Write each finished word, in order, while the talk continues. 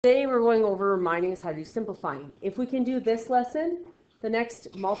Today we're going over reminding us how to do simplifying. If we can do this lesson, the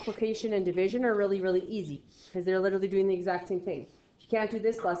next multiplication and division are really, really easy because they're literally doing the exact same thing. If you can't do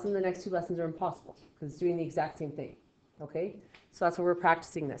this lesson, the next two lessons are impossible because it's doing the exact same thing. Okay? So that's why we're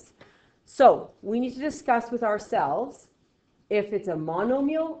practicing this. So we need to discuss with ourselves if it's a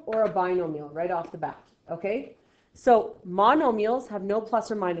monomial or a binomial right off the bat. Okay? So monomials have no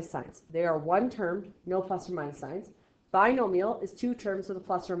plus or minus signs. They are one term, no plus or minus signs. Binomial is two terms with a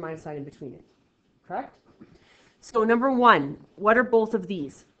plus or minus sign in between it. Correct? So number one, what are both of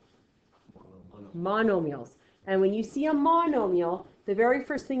these? Monomials. And when you see a monomial, the very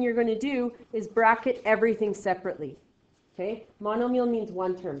first thing you're going to do is bracket everything separately. Okay? Monomial means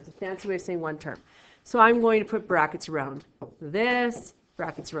one term. It's a fancy way of saying one term. So I'm going to put brackets around this,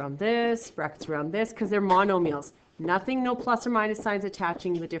 brackets around this, brackets around this, because they're monomials. Nothing, no plus or minus signs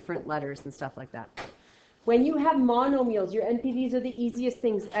attaching the different letters and stuff like that. When you have monomials, your NPVs are the easiest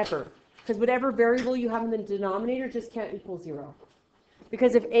things ever, because whatever variable you have in the denominator just can't equal 0.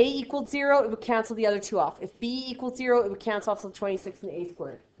 Because if a equaled 0, it would cancel the other two off. If b equals 0, it would cancel off the 26 and a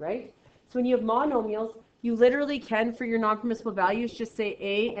squared, right? So when you have monomials, you literally can, for your non-permissible values, just say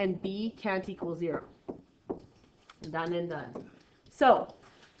a and b can't equal 0. Done and done. So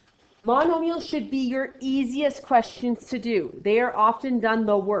monomials should be your easiest questions to do. They are often done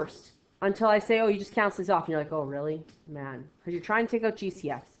the worst. Until I say, oh, you just cancel these off. And you're like, oh, really? Man. Because you're trying to take out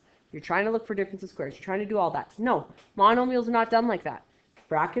GCFs. You're trying to look for difference of squares. You're trying to do all that. No, monomials are not done like that.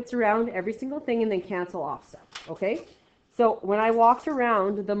 Brackets around every single thing and then cancel off stuff. Okay? So when I walked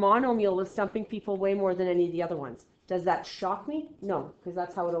around, the monomial was stumping people way more than any of the other ones. Does that shock me? No, because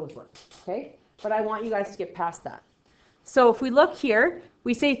that's how it always works. Okay? But I want you guys to get past that. So if we look here,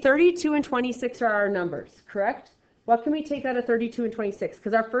 we say 32 and 26 are our numbers, correct? What can we take out of 32 and 26?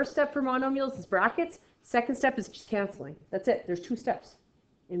 Because our first step for monomials is brackets. Second step is just canceling. That's it. There's two steps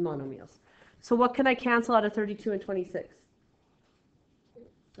in monomials. So what can I cancel out of 32 and 26?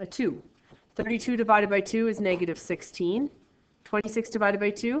 A 2. 32 divided by 2 is negative 16. 26 divided by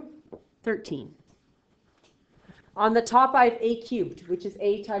 2, 13. On the top, I have a cubed, which is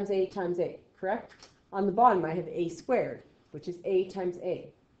a times a times a, correct? On the bottom, I have a squared, which is a times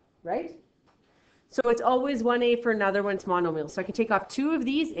a, right? So it's always one a for another when it's monomial. So I can take off 2 of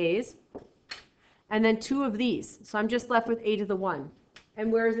these a's and then 2 of these. So I'm just left with a to the 1. And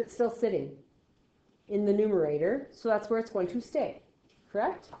where is it still sitting? In the numerator. So that's where it's going to stay.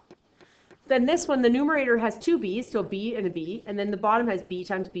 Correct? Then this one, the numerator has 2 b's, so a b and a b. And then the bottom has b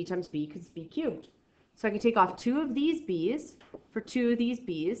times b times b because it's b cubed. So I can take off 2 of these b's for 2 of these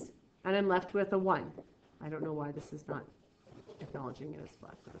b's. And I'm left with a 1. I don't know why this is not acknowledging it as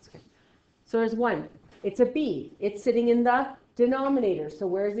black, but that's okay. So there's 1. It's a b. It's sitting in the denominator. So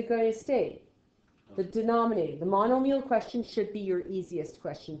where is it going to stay? The denominator. The monomial question should be your easiest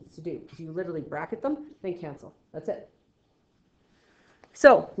questions to do. You literally bracket them, then cancel. That's it.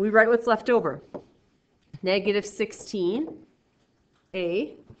 So we write what's left over. Negative 16,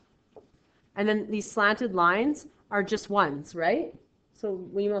 a. And then these slanted lines are just 1s, right? So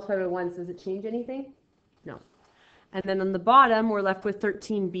when you multiply by 1s, does it change anything? No. And then on the bottom, we're left with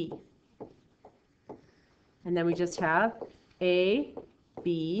 13b. And then we just have a,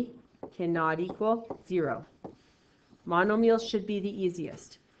 b cannot equal 0. Monomials should be the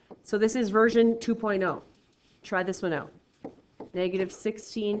easiest. So this is version 2.0. Try this one out. Negative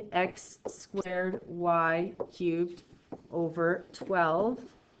 16x squared y cubed over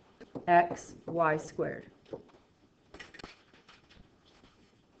 12x y squared.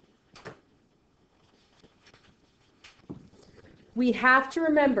 We have to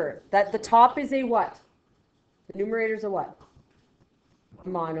remember that the top is a what? The numerator is a what?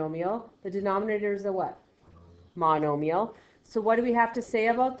 Monomial. The denominator is a what? Monomial. So what do we have to say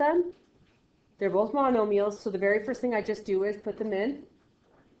about them? They're both monomials, so the very first thing I just do is put them in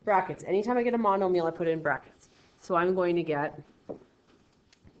brackets. Anytime I get a monomial, I put it in brackets. So I'm going to get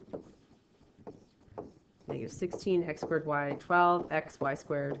negative 16 x squared y 12 x y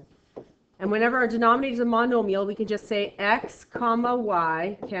squared. And whenever our denominator is a monomial, we can just say x comma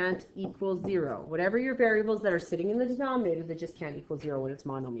y can't equal 0. Whatever your variables that are sitting in the denominator, they just can't equal 0 when it's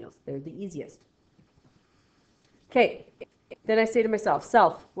monomials. They're the easiest. Okay, then I say to myself,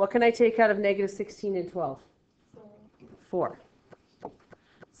 self, what can I take out of negative 16 and 12? 4.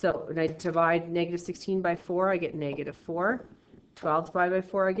 So when I divide negative 16 by 4, I get negative 4. 12 divided by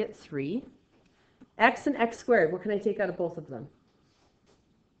 4, I get 3. X and x squared, what can I take out of both of them?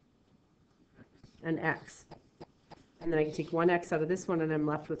 An x. And then I can take one x out of this one and I'm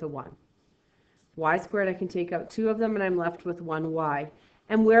left with a 1. Y squared, I can take out 2 of them and I'm left with 1y.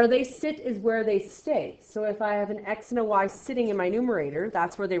 And where they sit is where they stay. So if I have an x and a y sitting in my numerator,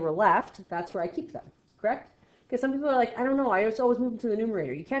 that's where they were left. That's where I keep them, correct? Because some people are like, I don't know, I just always move them to the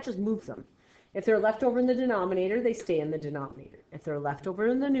numerator. You can't just move them. If they're left over in the denominator, they stay in the denominator. If they're left over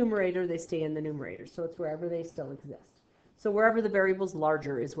in the numerator, they stay in the numerator. So it's wherever they still exist. So wherever the variable's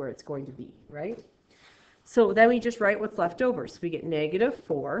larger is where it's going to be, right? So then we just write what's left over. So we get negative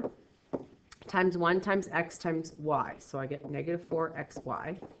 4 times 1 times x times y. So I get negative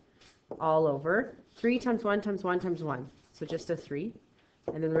 4xy all over 3 times 1 times 1 times 1. So just a 3.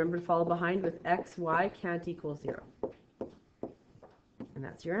 And then remember to follow behind with x, y can't equal 0. And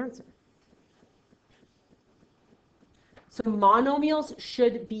that's your answer. So monomials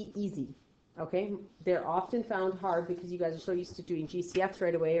should be easy. Okay? They're often found hard because you guys are so used to doing GCFs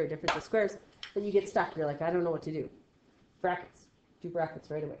right away or difference of squares that you get stuck. You're like, I don't know what to do. Brackets. Do brackets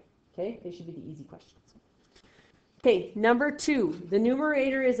right away. Okay? They should be the easy questions. Okay, number 2. The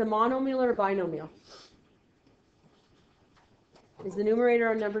numerator is a monomial or a binomial? Is the numerator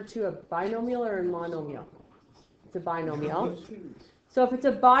on number 2 a binomial or a monomial? It's a binomial. So if it's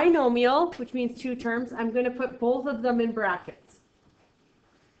a binomial, which means 2 terms, I'm going to put both of them in brackets.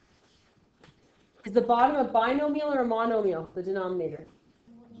 Is the bottom a binomial or a monomial, the denominator?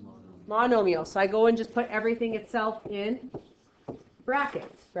 Monomial. So I go and just put everything itself in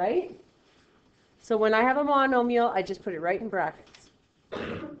brackets, right? So when I have a monomial, I just put it right in brackets.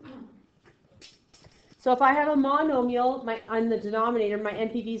 So if I have a monomial on the denominator, my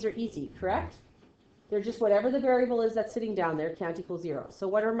NPVs are easy, correct? They're just whatever the variable is that's sitting down there can't equal 0. So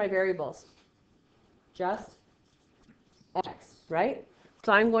what are my variables? Just x, right?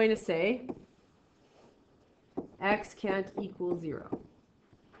 So I'm going to say x can't equal 0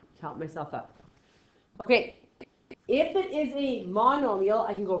 to help myself out. Okay, if it is a monomial,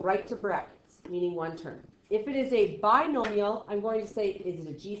 I can go right to brackets, meaning 1 term. If it is a binomial, I'm going to say, is it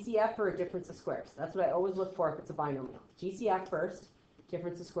a GCF or a difference of squares? That's what I always look for if it's a binomial. GCF first,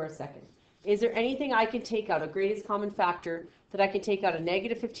 difference of squares second. Is there anything I can take out, a greatest common factor, that I can take out a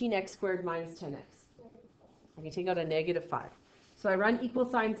negative 15x squared minus 10x? I can take out a negative 5. So I run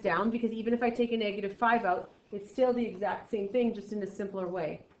equal signs down because even if I take a negative 5 out, it's still the exact same thing, just in a simpler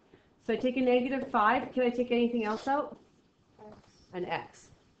way. So I take a negative 5. Can I take anything else out? An x.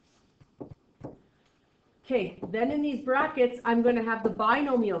 Okay, then in these brackets, I'm going to have the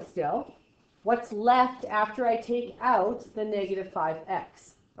binomial still. What's left after I take out the negative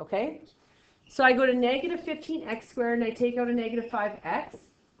 5x? Okay? So I go to negative 15x squared and I take out a negative 5x.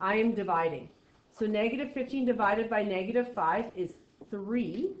 I am dividing. So negative 15 divided by negative 5 is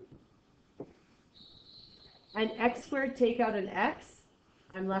 3. And x squared, take out an x.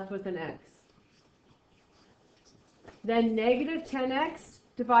 I'm left with an x. Then negative 10x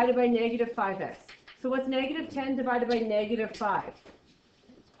divided by negative 5x. So what's negative 10 divided by negative 5?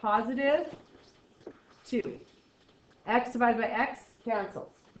 Positive 2. X divided by x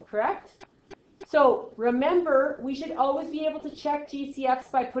cancels, correct? So remember, we should always be able to check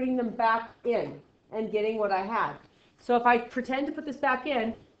GCFs by putting them back in and getting what I had. So if I pretend to put this back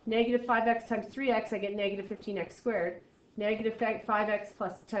in, negative 5x times 3x, I get negative 15x squared. Negative 5x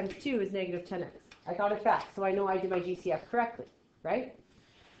plus times 2 is negative 10x. I got it back, so I know I did my GCF correctly, right?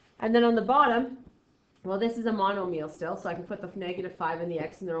 And then on the bottom, well, this is a monomial still, so I can put the negative 5 and the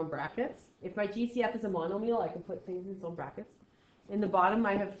x in their own brackets. If my GCF is a monomial, I can put things in its own brackets. In the bottom,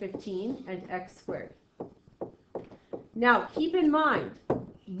 I have 15 and x squared. Now, keep in mind,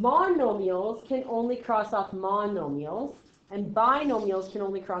 monomials can only cross off monomials, and binomials can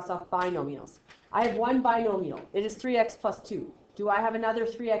only cross off binomials. I have one binomial. It is 3x plus 2. Do I have another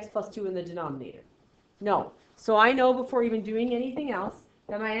 3x plus 2 in the denominator? No. So I know before even doing anything else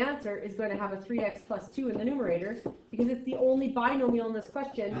that my answer is going to have a 3x plus 2 in the numerator because it's the only binomial in this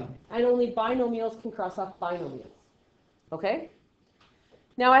question, and only binomials can cross off binomials. Okay?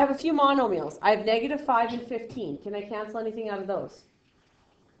 Now I have a few monomials. I have negative 5 and 15. Can I cancel anything out of those?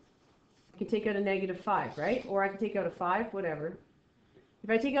 I can take out a negative 5, right? Or I can take out a 5, whatever. If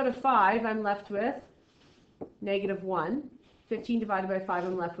I take out a 5, I'm left with negative 1. 15 divided by 5,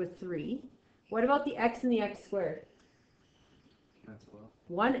 I'm left with 3. What about the x and the x squared?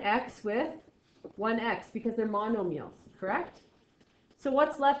 1x with 1x because they're monomials, correct? So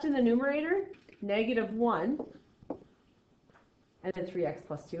what's left in the numerator? Negative 1. And then 3x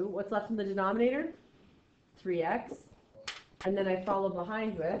plus 2. What's left in the denominator? 3x. And then I follow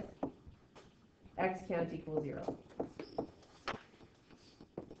behind with x can't equal 0.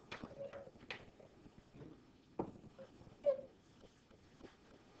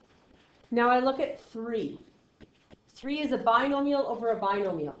 Now I look at 3. 3 is a binomial over a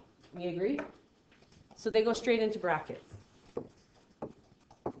binomial. We agree? So they go straight into brackets.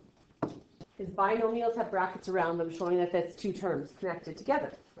 is binomials have brackets around them showing that that's two terms connected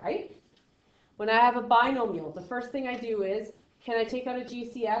together, right? When I have a binomial, the first thing I do is, can I take out a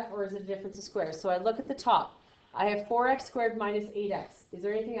GCF or is it a difference of squares? So I look at the top. I have 4x squared minus 8x. Is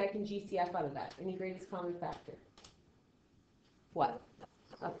there anything I can GCF out of that? Any greatest common factor? What?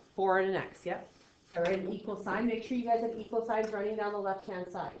 A 4 and an x, yep. I write an equal sign. Make sure you guys have equal signs running down the left-hand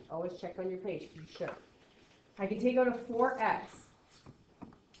side. Always check on your page to be sure. I can take out a 4x.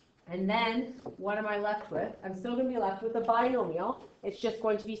 And then, what am I left with? I'm still going to be left with a binomial. It's just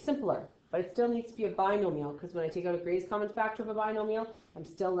going to be simpler. But it still needs to be a binomial, because when I take out a greatest common factor of a binomial, I'm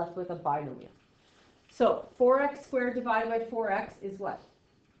still left with a binomial. So 4x squared divided by 4x is what?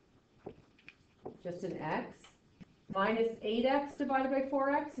 Just an x. Minus 8x divided by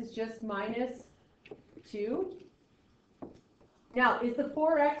 4x is just minus 2. Now, is the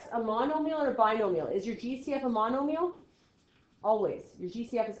 4x a monomial or a binomial? Is your GCF a monomial? Always. Your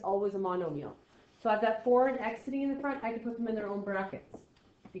GCF is always a monomial. So I've got 4 and x sitting in the front. I can put them in their own brackets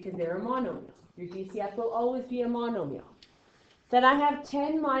because they're a monomial. Your GCF will always be a monomial. Then I have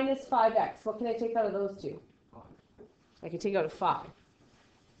 10 minus 5x. What can I take out of those two? I can take out a 5.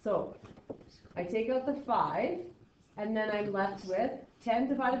 So I take out the 5, and then I'm left with 10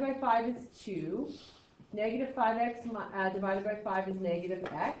 divided by 5 is 2. Negative 5x divided by 5 is negative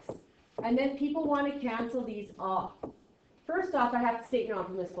x. And then people want to cancel these off. First off, I have to state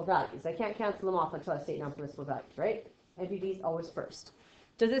non-permissible values. I can't cancel them off until I state non-permissible values, right? NPV is always first.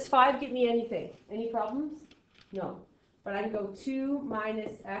 Does this 5 get me anything? Any problems? No. But I can go 2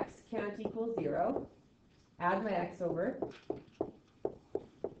 minus x can't equal 0. Add my x over.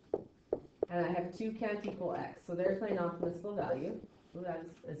 And I have 2 can't equal x. So there's my non-permissible value. Oh, that's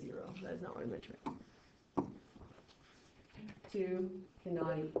a 0. That is not what I meant to write. 2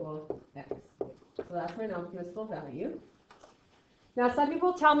 cannot equal x. So that's my non-permissible value. Now, some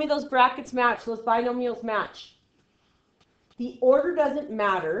people tell me those brackets match, those binomials match. The order doesn't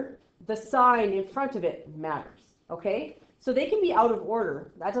matter. The sign in front of it matters. Okay? So they can be out of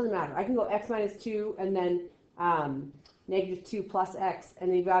order. That doesn't matter. I can go x minus 2 and then negative 2 plus x,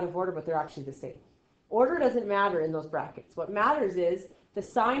 and they've out of order, but they're actually the same. Order doesn't matter in those brackets. What matters is the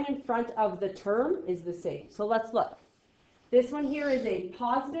sign in front of the term is the same. So let's look. This one here is a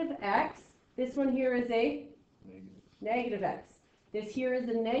positive x. This one here is a negative x. This here is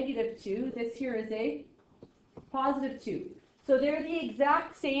a negative 2. This here is a positive 2. So they're the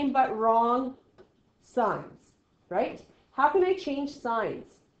exact same but wrong signs, right? How can I change signs?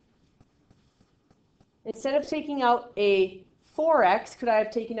 Instead of taking out a 4x, could I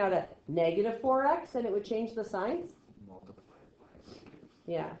have taken out a negative 4x and it would change the signs?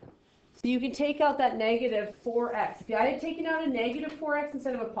 Yeah. So you can take out that negative 4x. If I had taken out a negative 4x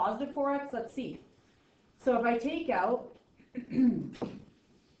instead of a positive 4x, let's see. So if I take out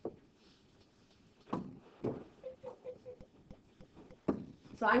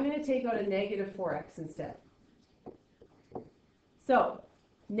so I'm going to take out a negative 4x instead. So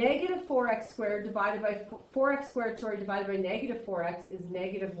negative 4x squared divided by 4x squared, divided by negative 4x is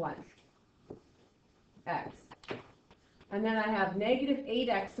negative 1 x. And then I have negative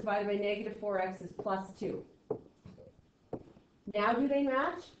 8x divided by negative 4x is plus 2. Now do they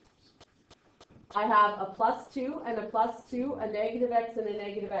match? I have a plus 2 and a plus 2, a negative x and a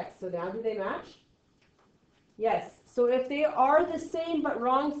negative x. So now do they match? Yes. So if they are the same but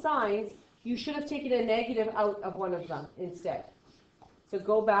wrong signs, you should have taken a negative out of one of them instead. So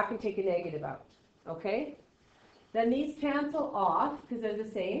go back and take a negative out. Okay? Then these cancel off because they're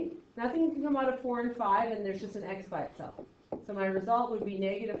the same. Nothing can come out of 4 and 5, and there's just an x by itself. So my result would be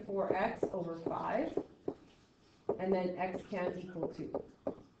negative 4x over 5, and then x can't equal 2.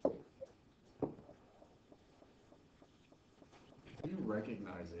 If you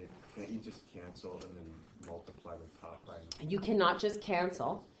recognize it, can't you just cancel and then multiply the top by? You cannot just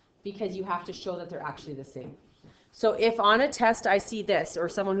cancel because you have to show that they're actually the same. So if on a test I see this, or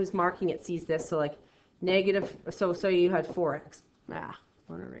someone who's marking it sees this, so like negative, so you had 4x. I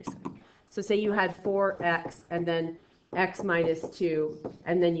want to erase it. So say you had 4x and then x minus 2,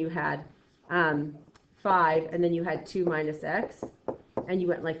 and then you had 5, and then you had 2 minus x, and you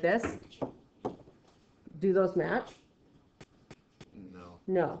went like this. Do those match? No.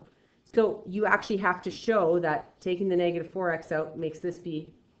 No. So you actually have to show that taking the negative 4x out makes this be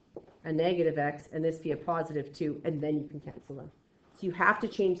a negative x and this be a positive 2, and then you can cancel them. So you have to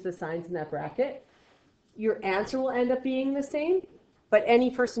change the signs in that bracket. Your answer will end up being the same, but any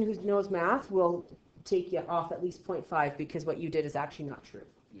person who knows math will take you off at least 0.5 because what you did is actually not true.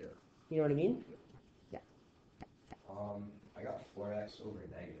 Yeah. You know what I mean? Yeah. I got 4x over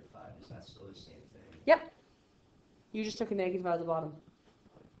negative 5. Is that still the same thing? Yep. You just took a negative out of the bottom.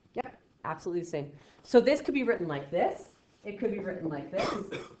 Yep. Absolutely the same. So this could be written like this. It could be written like this.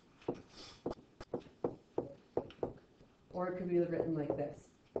 Or it could be written like this.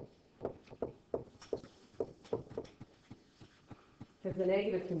 Because the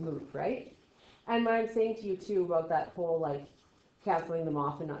negative can move, right? And what I'm saying to you too about that whole like canceling them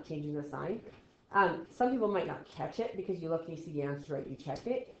off and not changing the sign. Some people might not catch it because you look and you see the answer right, you check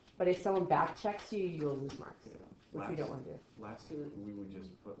it. But if someone back checks you, you'll lose marks, which we don't want to do. Last year, we would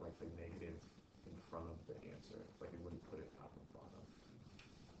just put like the negative in front of the answer. Like we wouldn't put it top and bottom.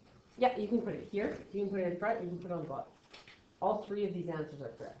 Yeah, you can put it here, you can put it in front, you can put it on the bottom. All three of these answers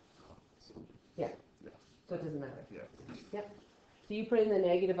are correct. Yeah. So it doesn't matter. Yeah. Yep. So you put in the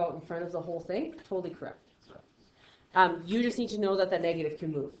negative out in front of the whole thing, totally correct. You just need to know that that negative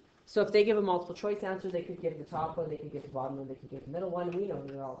can move. So if they give a multiple choice answer, they could give the top one, they could give the bottom one, they could give the middle one. We know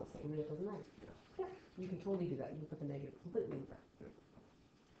they're all the same, and it doesn't matter. Yeah, you can totally do that. You can put the negative completely in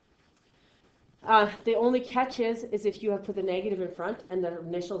front. The only catch is if you have put the negative in front and the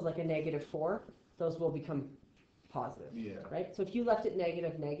initials like a -4, those will become positive. Yeah. Right? So if you left it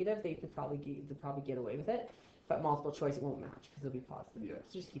negative, they could probably get away with it, but multiple choice it won't match because it'll be positive. Yeah.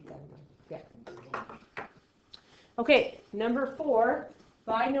 So just keep that in mind. Yeah. Okay, number 4,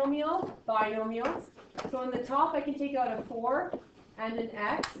 binomials. So on the top, I can take out a 4 and an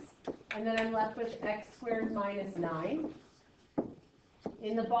x, and then I'm left with x squared minus 9.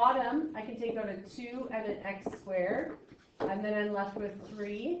 In the bottom, I can take out a 2 and an x squared, and then I'm left with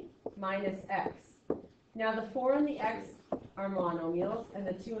 3 minus x. Now the 4 and the x are monomials, and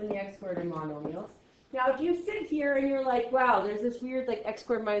the 2 and the x squared are monomials. Now if you sit here and you're like, wow, there's this weird like x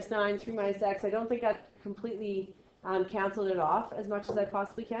squared minus 9, 3 minus x, I don't think I completely canceled it off as much as I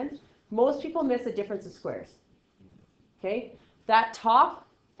possibly can. Most people miss a difference of squares. Okay? That top,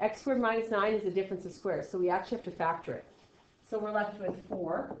 x squared minus 9 is a difference of squares, so we actually have to factor it. So we're left with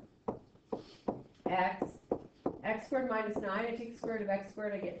 4 x squared minus 9, I take the square root of x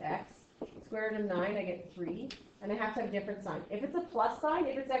squared, I get x. Square root of 9, I get 3. And I have to have a different sign. If it's a plus sign,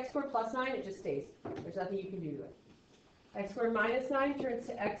 if it's x squared plus 9, it just stays. There's nothing you can do to it. X squared minus 9 turns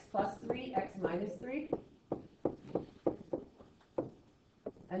to x plus 3, x minus 3.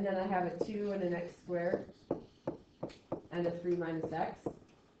 And then I have a 2 and an x squared and a 3 minus x.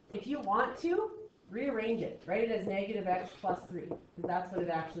 If you want to, rearrange it. Write it as negative x plus 3, because that's what it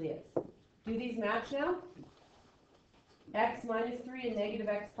actually is. Do these match now? X minus 3 and negative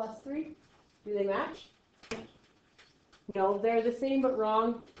x plus 3? Do they match? No, they're the same but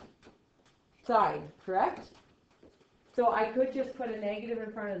wrong side, correct? So I could just put a negative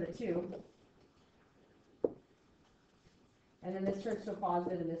in front of the 2. And then this turns to a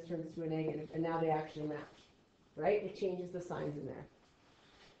positive and this turns to a negative, and now they actually match, right? It changes the signs in there.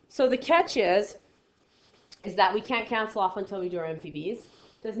 So the catch is that we can't cancel off until we do our MPBs.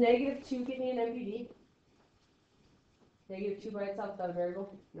 Does negative 2 give me an MPB? Negative 2 by itself without a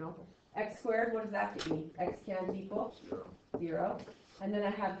variable? No. X squared, what does that give me? X can't equal 0. And then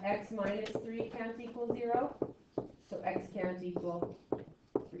I have x minus 3 can't equal 0. So x can't equal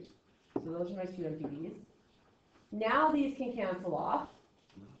 3. So those are my 2 MPBs. Now these can cancel off.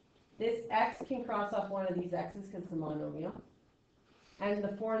 This x can cross off one of these x's because it's a monomial. And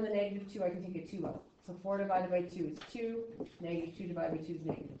the 4 and the negative 2, I can take a 2 out. So 4 divided by 2 is 2. Negative 2 divided by 2 is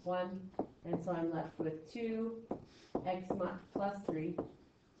negative 1. And so I'm left with 2 x plus 3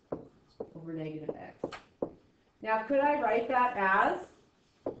 over negative x. Now could I write that as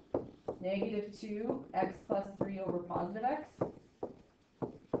negative 2 x plus 3 over positive x?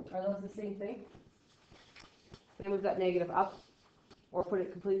 Are those the same thing? Can I move that negative up or put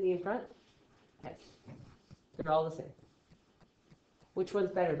it completely in front? Yes. They're all the same. Which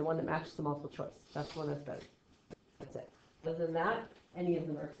one's better? The one that matches the multiple choice. That's the one that's better. That's it. Other than that, any of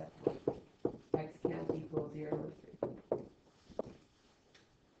them are acceptable. X can't equal 0 or 3.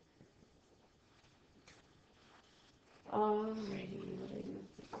 Alrighty.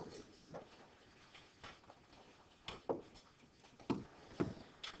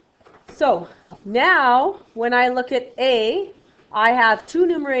 So now, when I look at A, I have 2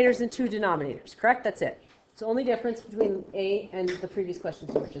 numerators and 2 denominators, correct? That's it. It's the only difference between A and the previous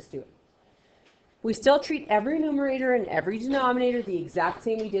questions we were just doing. We still treat every numerator and every denominator the exact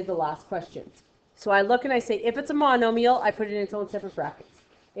same we did the last questions. So I look and I say, if it's a monomial, I put it in its own separate brackets.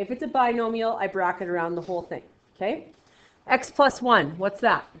 If it's a binomial, I bracket around the whole thing, okay? X plus 1, what's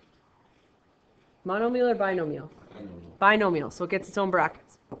that? Monomial or binomial? Binomial, so it gets its own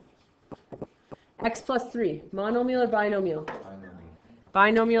brackets. X plus 3, monomial or binomial?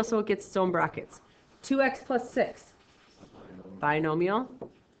 Binomial, so it gets its own brackets. 2x plus 6, binomial.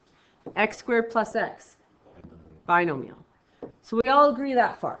 X squared plus x, binomial. So we all agree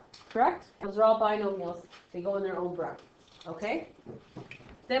that far, correct? Those are all binomials. They go in their own bracket, okay?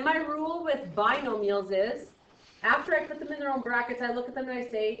 Then my rule with binomials is, after I put them in their own brackets, I look at them and I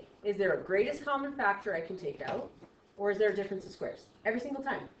say, is there a greatest common factor I can take out? Or is there a difference of squares? Every single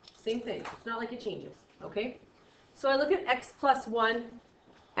time. Same thing. It's not like it changes, okay? So I look at x plus 1,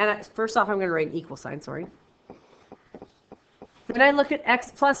 and first off, I'm going to write an equal sign, sorry. Then I look at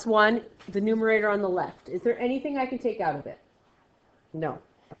x plus 1, the numerator on the left. Is there anything I can take out of it? No.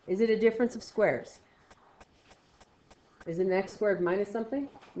 Is it a difference of squares? Is it an x squared minus something?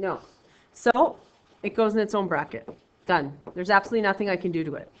 No. So it goes in its own bracket. Done. There's absolutely nothing I can do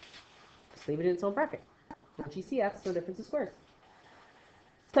to it. Just leave it in its own bracket. No GCF, no difference of squares.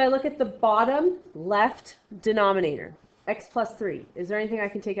 So I look at the bottom left denominator, x plus 3. Is there anything I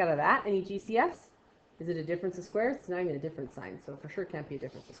can take out of that? Any GCFs? Is it a difference of squares? It's not even a different sign, so for sure can't be a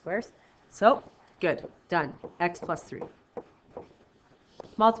difference of squares. So, good. Done. X plus 3.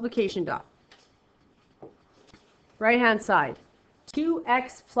 Multiplication dot. Right-hand side.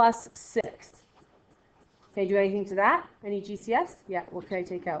 2x plus 6. Can I do anything to that? Any GCFs? Yeah, what can I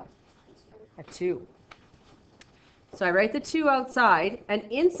take out? A 2. So I write the 2 outside, and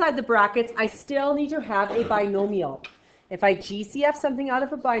inside the brackets, I still need to have a binomial. If I GCF something out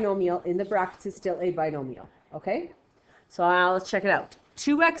of a binomial, in the brackets is still a binomial. Okay? So let's check it out.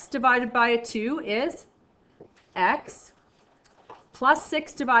 2x divided by a 2 is x plus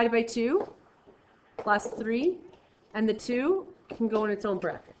 6 divided by 2 plus 3, and the 2 can go in its own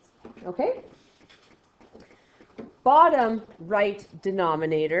brackets. Okay? Bottom right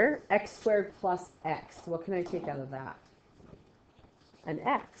denominator, x squared plus x. What can I take out of that? An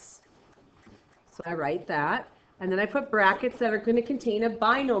x. So I write that, and then I put brackets that are going to contain a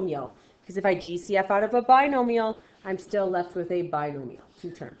binomial. Because if I GCF out of a binomial, I'm still left with a binomial. 2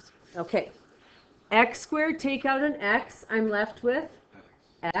 terms. Okay. X squared, take out an x, I'm left with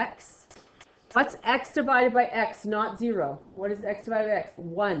x. What's x divided by x? Not 0. What is x divided by x?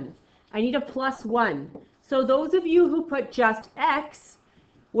 1. I need a plus 1. So those of you who put just x,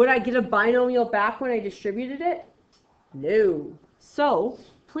 would I get a binomial back when I distributed it? No. So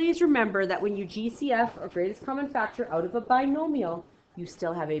please remember that when you GCF, or greatest common factor, out of a binomial, you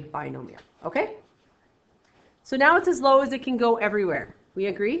still have a binomial. Okay? So now it's as low as it can go everywhere. We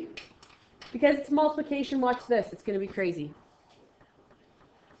agree? Because it's multiplication, watch this. It's going to be crazy.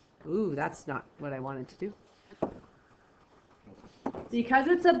 Ooh, that's not what I wanted to do. Because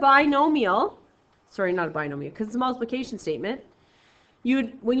it's a binomial, sorry, not a binomial, because it's a multiplication statement,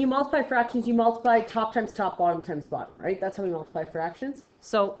 when you multiply fractions, you multiply top times top, bottom times bottom, right? That's how we multiply fractions.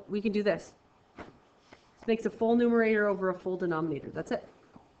 So we can do this. This makes a full numerator over a full denominator. That's it.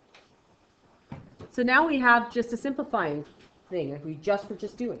 So now we have just a simplifying thing, like we were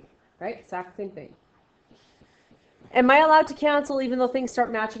just doing, right? Exact same thing. Am I allowed to cancel even though things start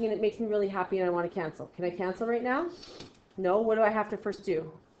matching and it makes me really happy and I want to cancel? Can I cancel right now? No. What do I have to first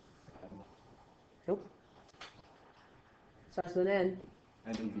do? Nope. Starts with an N.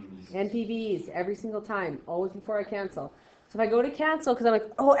 NPVs every single time, always before I cancel. So if I go to cancel, because I'm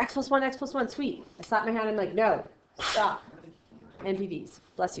like, oh, x plus 1, sweet. I slap my hand, I'm like, no, stop. NPVs,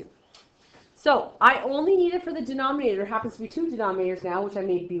 bless you. So I only need it for the denominator. There happens to be 2 denominators now, which I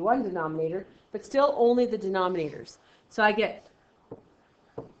made be 1 denominator, but still only the denominators. So I get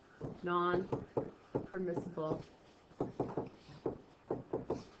non-permissible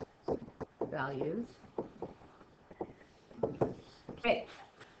values. Okay,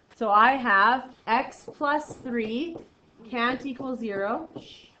 so I have x plus 3 can't equal 0,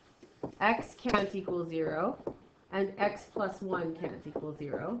 x can't equal 0, and x plus 1 can't equal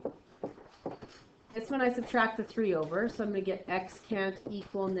 0. This one I subtract the 3 over, so I'm going to get x can't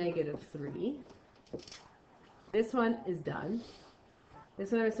equal -3. This one is done.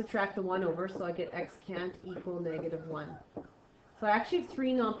 This one I subtract the 1 over, so I get x can't equal -1. So I actually have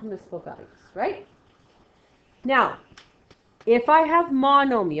 3 non-permissible values, right? Now, if I have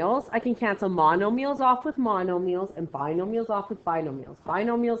monomials, I can cancel monomials off with monomials and binomials off with binomials.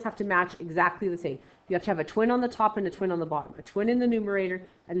 Binomials have to match exactly the same. You have to have a twin on the top and a twin on the bottom. A twin in the numerator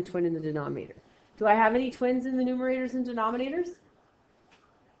and a twin in the denominator. Do I have any twins in the numerators and denominators?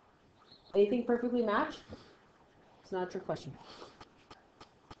 Anything perfectly matched? It's not a trick question.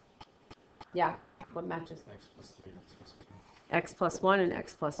 Yeah, what matches? X plus 1 and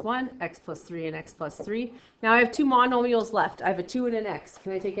x plus 1, x plus 3 and x plus 3. Now I have 2 monomials left. I have a 2 and an x.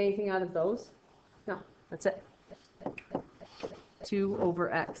 Can I take anything out of those? No, that's it. 2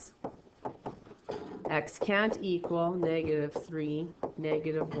 over x. X can't equal -3,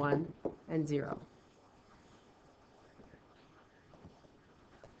 -1, and 0.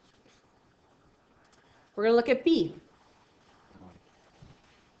 We're going to look at B.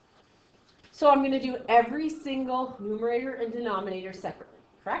 So I'm going to do every single numerator and denominator separately,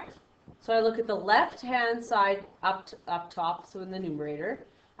 correct? So I look at the left-hand side up top, so in the numerator,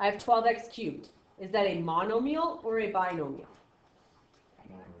 I have 12x cubed. Is that a monomial or a binomial?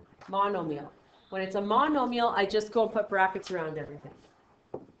 Monomial. When it's a monomial, I just go and put brackets around everything.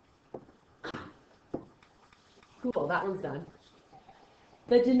 Cool, that one's done.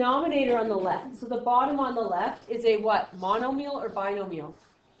 The denominator on the left, so the bottom on the left is a what? Monomial or binomial?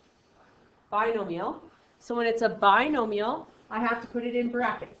 Binomial. So when it's a binomial, I have to put it in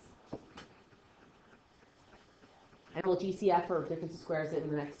brackets. And we'll GCF or difference of squares it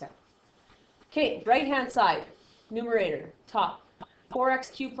in the next step. Okay, right-hand side, numerator, top.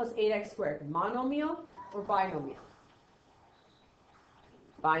 4x cubed plus 8x squared. Monomial or binomial?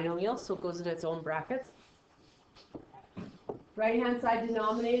 Binomial, so it goes into its own brackets. Right-hand side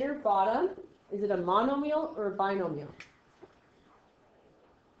denominator, bottom. Is it a monomial or a binomial?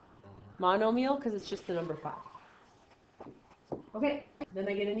 Monomial, because it's just the number 5. Okay, then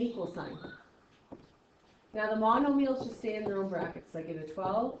I get an equal sign. Now the monomials just stay in their own brackets. I get a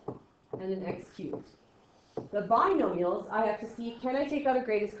 12 and an x cubed. The binomials, I have to see, can I take out a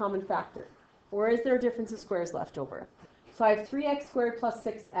greatest common factor? Or is there a difference of squares left over? So I have 3x squared plus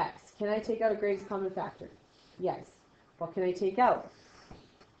 6x. Can I take out a greatest common factor? Yes. What can I take out?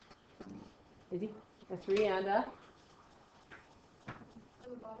 Is a 3 and a?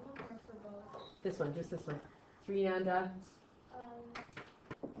 This one, just this one. 3 and a?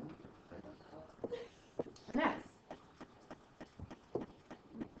 An x.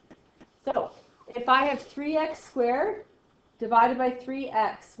 So, if I have 3x squared divided by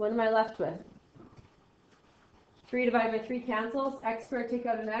 3x, what am I left with? 3 divided by 3 cancels. X squared, take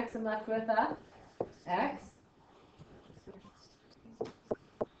out an x, I'm left with a x.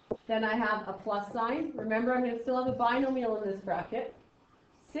 Then I have a plus sign. Remember, I'm going to still have a binomial in this bracket.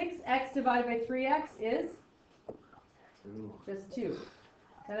 6x divided by 3x is? 2. Just 2.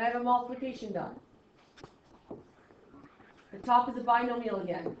 Then I have a multiplication done. The top is a binomial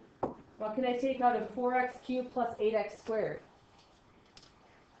again. What can I take out of 4x cubed plus 8x squared?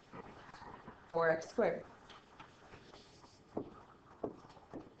 4x squared.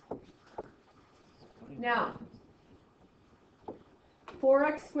 Now,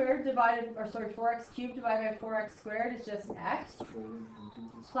 4x squared divided, or sorry, 4x cubed divided by 4x squared is just x.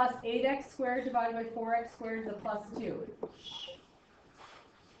 Plus 8x squared divided by 4x squared is a plus 2.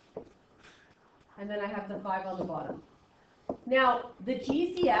 And then I have the 5 on the bottom. Now, the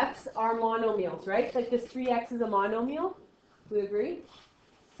GCFs are monomials, right? Like this 3x is a monomial. We agree?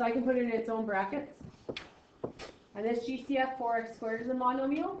 So I can put it in its own brackets. And this GCF 4x squared is a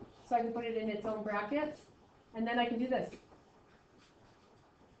monomial. So I can put it in its own brackets. And then I can do this.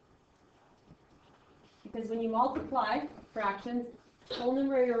 Because when you multiply fractions, full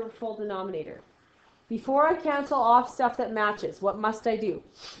numerator or full denominator. Before I cancel off stuff that matches, what must I do?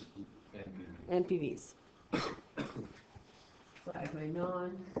 NPVs. So I have my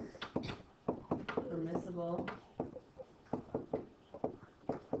non-permissible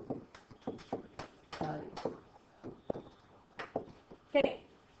value. Okay,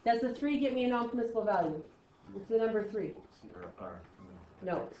 does the 3 get me a non-permissible value? It's the number 3.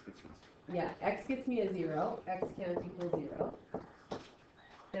 No. Yeah, x gets me a 0. X can't equal 0.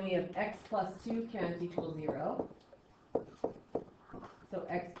 Then we have x plus 2 can't equal 0. So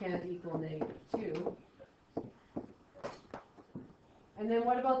x can't equal negative 2. And then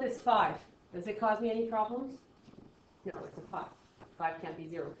what about this 5? Does it cause me any problems? No, it's a 5. 5 can't be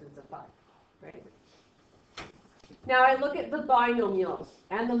 0 because it's a 5, right? Now I look at the binomials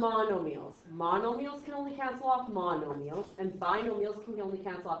and the monomials. Monomials can only cancel off monomials, and binomials can only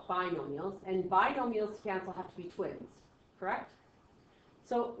cancel off binomials, and binomials to cancel have to be twins, correct?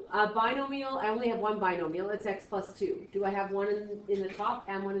 So a binomial, I only have one binomial, it's x plus 2. Do I have one in the top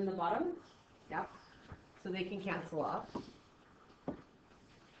and one in the bottom? Yep. So they can cancel off.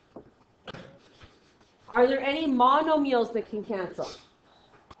 Are there any monomials that can cancel?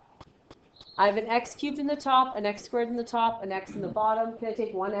 I have an x cubed in the top, an x squared in the top, an x in the bottom. Can I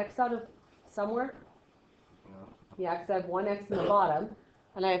take one x out of somewhere? Yeah, because I have one x in the bottom,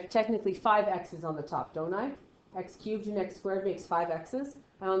 and I have technically 5 x's on the top, don't I? X cubed and x squared makes 5 x's,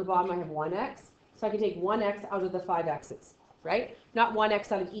 and on the bottom I have 1 x. So I can take 1 x out of the 5 x's, right? Not 1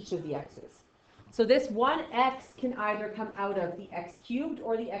 x out of each of the x's. So this 1 x can either come out of the x cubed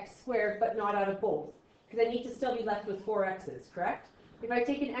or the x squared, but not out of both, because I need to still be left with 4 x's, correct? If I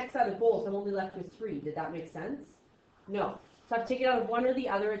take an x out of both, I'm only left with 3. Did that make sense? No. So I have to take it out of one or the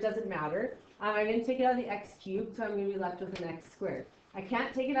other. It doesn't matter. I'm going to take it out of the x cubed, so I'm going to be left with an x squared. I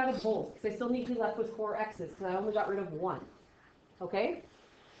can't take it out of both, because I still need to be left with 4 x's, because I only got rid of 1. Okay?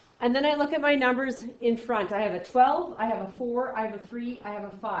 And then I look at my numbers in front. I have a 12, I have a 4, I have a 3, I have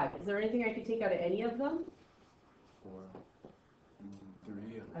a 5. Is there anything I can take out of any of them? 4,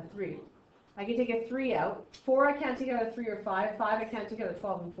 3. A 3. I can take a 3 out. 4 I can't take out of 3 or 5. 5 I can't take out of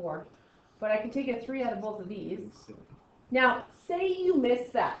 12 and 4. But I can take a 3 out of both of these. Now, say you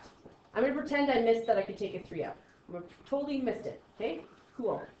missed that. I'm going to pretend I missed that I could take a 3 out. I'm going to totally missed it. Okay?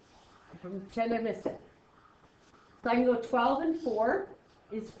 Cool. I'm going to pretend I missed it. So I can go 12 and 4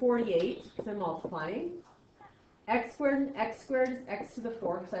 is 48 because I'm multiplying. X squared and x squared is x to the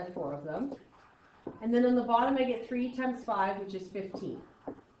 4 because I have 4 of them. And then on the bottom I get 3 times 5, which is 15.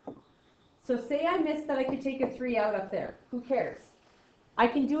 So say I missed that I could take a 3 out up there. Who cares? I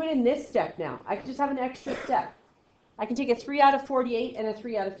can do it in this step now. I can just have an extra step. I can take a 3 out of 48 and a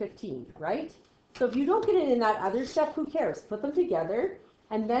 3 out of 15, right? So if you don't get it in that other step, who cares? Put them together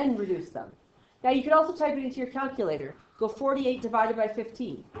and then reduce them. Now you could also type it into your calculator. Go 48 divided by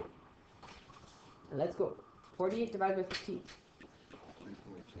 15. And let's go. 48 divided by 15. 3.2.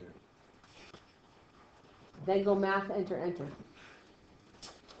 Then go math, enter, enter.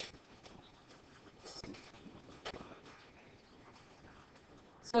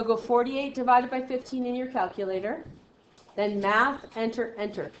 So go 48 divided by 15 in your calculator. Then math, enter,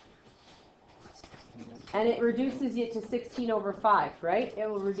 enter. And it reduces it to 16 over 5, right? It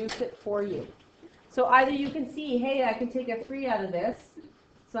will reduce it for you. So either you can see, hey, I can take a 3 out of this,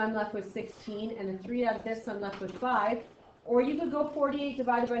 so I'm left with 16, and a 3 out of this, so I'm left with 5. Or you could go 48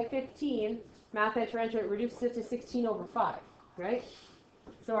 divided by 15, math, enter, enter, it reduces it to 16 over 5, right?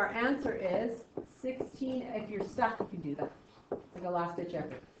 So our answer is 16, if you're stuck, you can do that. Like a last-ditch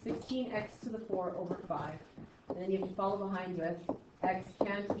effort. 16x to the 4 over 5. And then you can follow behind with x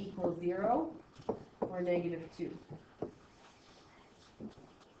can't equal 0 or negative 2.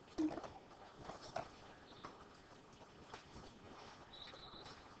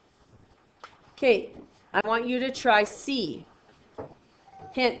 Okay, I want you to try C.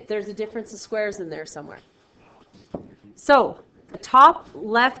 Hint, there's a difference of squares in there somewhere. So, the top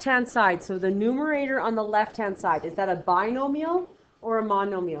left-hand side, so the numerator on the left-hand side, is that a binomial or a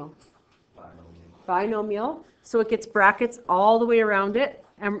monomial? Binomial. So it gets brackets all the way around it.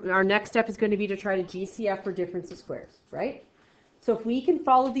 And our next step is going to be to try to GCF for difference of squares, right? So if we can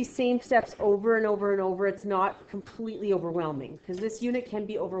follow these same steps over and over and over, it's not completely overwhelming, because this unit can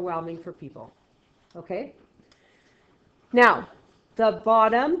be overwhelming for people. Okay? Now, the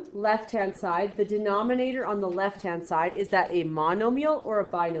bottom left-hand side, the denominator on the left-hand side, is that a monomial or a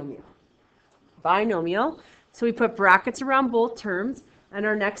binomial? Binomial. So we put brackets around both terms, and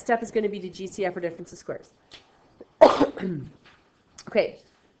our next step is going to be to GCF for difference of squares. Okay,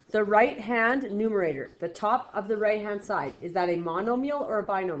 the right-hand numerator, the top of the right-hand side, is that a monomial or a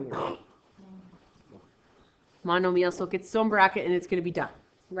binomial? Monomial, so it gets its own bracket and it's going to be done,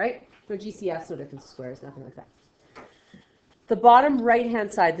 right? No GCF, no difference of squares, nothing like that. The bottom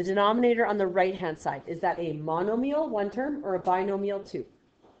right-hand side, the denominator on the right-hand side, is that a monomial, one term, or a binomial, two?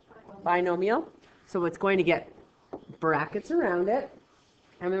 Binomial. So it's going to get brackets around it,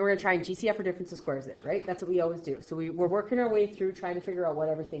 and then we're going to try and GCF for difference of squares it, right? That's what we always do. So we're working our way through trying to figure out what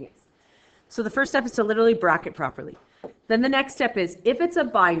everything is. So the first step is to literally bracket properly. Then the next step is, if it's a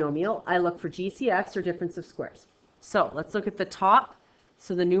binomial, I look for GCFs or difference of squares. So let's look at the top,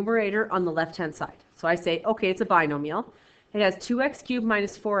 so the numerator on the left-hand side. So I say, okay, it's a binomial. It has 2x cubed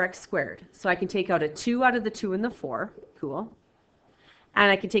minus 4x squared. So I can take out a 2 out of the 2 and the 4. Cool. And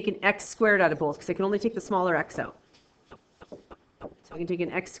I can take an x squared out of both, because I can only take the smaller x out. So I can take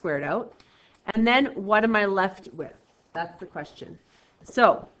an x squared out. And then what am I left with? That's the question.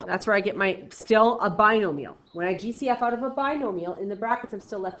 So that's where I get my, still a binomial. When I GCF out of a binomial, in the brackets I'm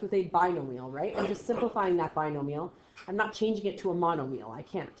still left with a binomial, right? I'm just simplifying that binomial. I'm not changing it to a monomial. I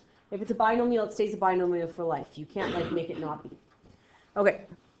can't. If it's a binomial, it stays a binomial for life. You can't like make it not be. Okay.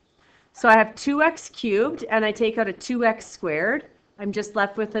 So I have 2x cubed, and I take out a 2x squared. I'm just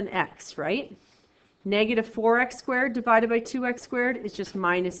left with an x, right? Negative 4x squared divided by 2x squared is just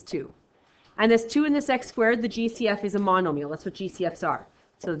minus 2. And this 2 and this x squared, the GCF is a monomial. That's what GCFs are.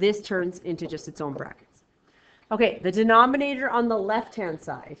 So this turns into just its own brackets. Okay, the denominator on the left-hand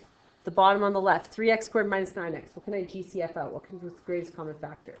side, the bottom on the left, 3x squared minus 9x. What can I GCF out? What comes with the greatest common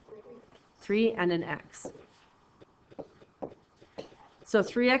factor? 3 and an x. So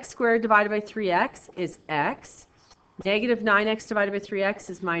 3x squared divided by 3x is x. Negative 9x divided by 3x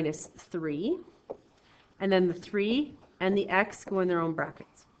is minus 3. And then the 3 and the x go in their own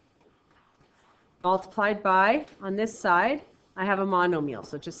brackets. Multiplied by, on this side, I have a monomial,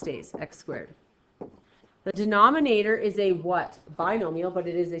 so it just stays x squared. The denominator is a what? Binomial, but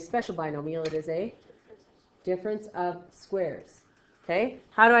it is a special binomial. It is a difference of squares. Okay?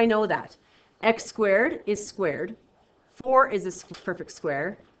 How do I know that? X squared is squared. 4 is a perfect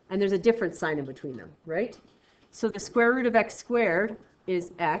square. And there's a difference sign in between them, right? So the square root of x squared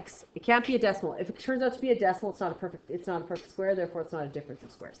is x. It can't be a decimal. If it turns out to be a decimal, it's not a perfect square, therefore it's not a difference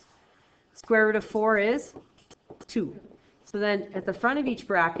of squares. Square root of 4 is 2. So then at the front of each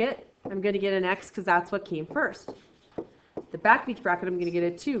bracket, I'm going to get an x because that's what came first. The back of each bracket, I'm going to get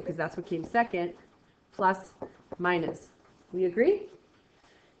a 2 because that's what came second, plus, minus. We agree?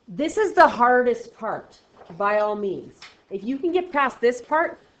 This is the hardest part, by all means. If you can get past this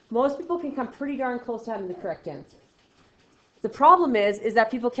part, most people can come pretty darn close to having the correct answer. The problem is that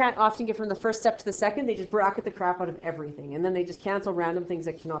people can't often get from the first step to the second. They just bracket the crap out of everything, and then they just cancel random things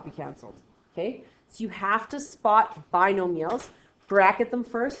that cannot be canceled. Okay? So you have to spot binomials. Bracket them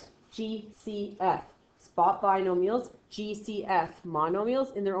first, GCF. Spot binomials, GCF.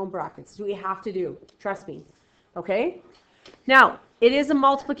 Monomials in their own brackets. So we have to do. Trust me. Okay? Now, it is a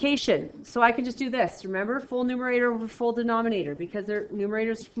multiplication, so I can just do this. Remember, full numerator over full denominator, because their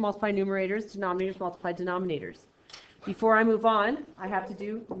numerators multiply numerators, denominators multiply denominators. Before I move on, I have to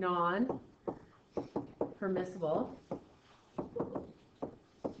do non-permissible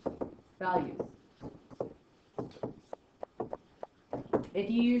values. If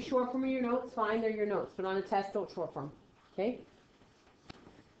you use short form in your notes, fine, they're your notes, but on a test, don't short form. Okay?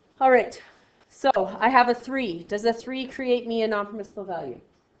 All right. So I have a 3. Does a 3 create me a non-permissible value?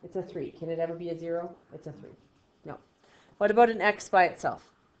 It's a 3. Can it ever be a 0? It's a 3. No. What about an x by itself?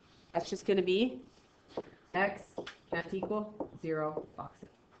 That's just going to be x can't equal 0, box it.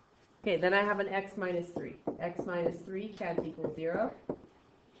 Okay, then I have an x minus 3. X minus 3 can't equal 0.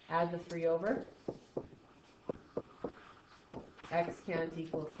 Add the 3 over. X can't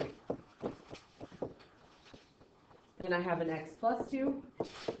equal 3. Then I have an x plus 2.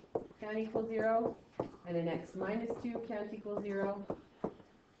 Can't equal 0, and an x minus 2 can't equal 0.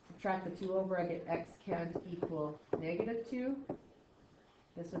 Subtract the 2 over, I get x can't equal negative 2.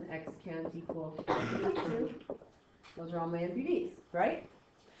 This one, x can't equal negative 2. Those are all my NPVs, right?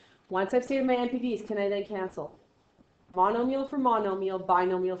 Once I've stated my NPVs, can I then cancel? Monomial for monomial,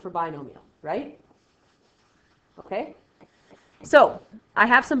 binomial for binomial, right? Okay? So, I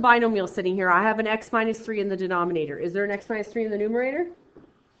have some binomials sitting here. I have an x minus 3 in the denominator. Is there an x minus 3 in the numerator?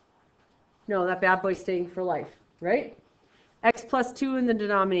 No, that bad boy's staying for life, right? X plus 2 in the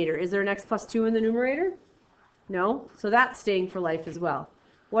denominator. Is there an x plus 2 in the numerator? No, so that's staying for life as well.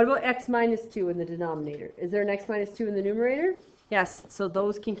 What about x minus 2 in the denominator? Is there an x minus 2 in the numerator? Yes, so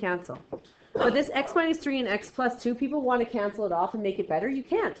those can cancel. But this x minus 3 and x plus 2, people want to cancel it off and make it better. You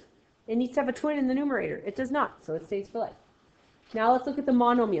can't. It needs to have a twin in the numerator. It does not, so it stays for life. Now let's look at the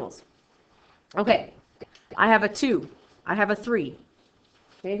monomials. Okay, I have a 2. I have a 3.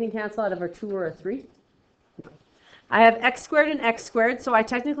 Anything cancel out of a 2 or a 3? No. I have x squared and x squared, so I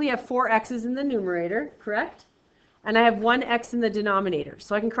technically have 4 x's in the numerator, correct? And I have 1 x in the denominator,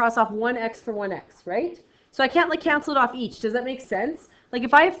 so I can cross off 1 x for 1 x, right? So I can't like cancel it off each. Does that make sense? Like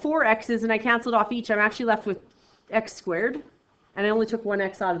if I have 4 x's and I canceled off each, I'm actually left with x squared, and I only took 1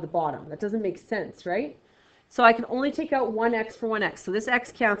 x out of the bottom. That doesn't make sense, right? So I can only take out 1 x for 1 x. So this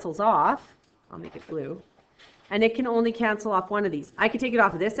x cancels off. I'll make it blue. And it can only cancel off one of these. I can take it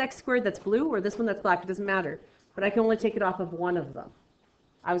off of this x squared that's blue or this one that's black. It doesn't matter. But I can only take it off of one of them.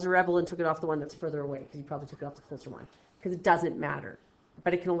 I was a rebel and took it off the one that's further away because you probably took it off the closer one. Because it doesn't matter.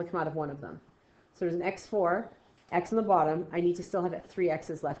 But it can only come out of one of them. So there's an x4, x on the bottom. I need to still have 3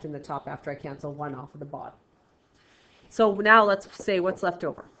 x's left in the top after I cancel 1 off of the bottom. So now let's say what's left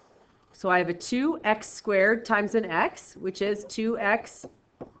over. So I have a 2x squared times an x, which is 2x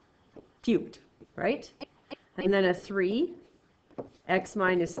cubed, right? And then a 3, x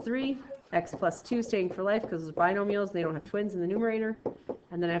minus 3, x plus 2 staying for life because it's binomials. They don't have twins in the numerator.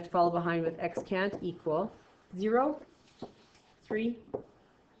 And then I have to follow behind with x can't equal 0, 3,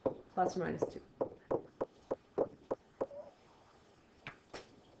 plus or minus 2.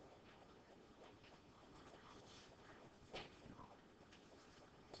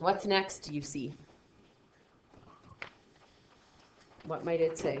 What's next, do you see? What might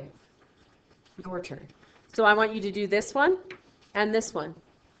it say? Your turn. So I want you to do this one and this one.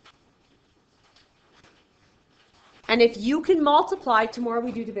 And if you can multiply, tomorrow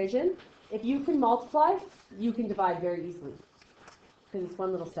we do division. If you can multiply, you can divide very easily. Because it's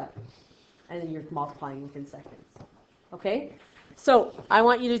one little step. And then you're multiplying within seconds. Okay? So I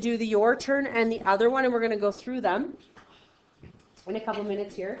want you to do the your turn and the other one, and we're going to go through them in a couple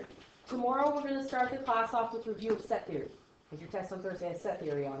minutes here. Tomorrow we're going to start the class off with review of set theory. Because your test on Thursday has set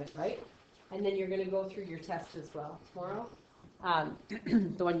theory on it, right? And then you're going to go through your test as well tomorrow.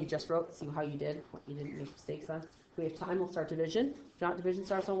 The one you just wrote, see how you did, what you didn't make mistakes on. If we have time, we'll start division. If not, division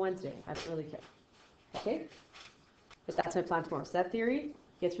starts on Wednesday. I don't really care. Okay? But that's my plan tomorrow. Set theory,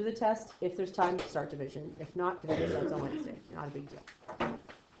 get through the test. If there's time, start division. If not, division starts on Wednesday. Not a big deal.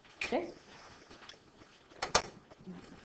 Okay?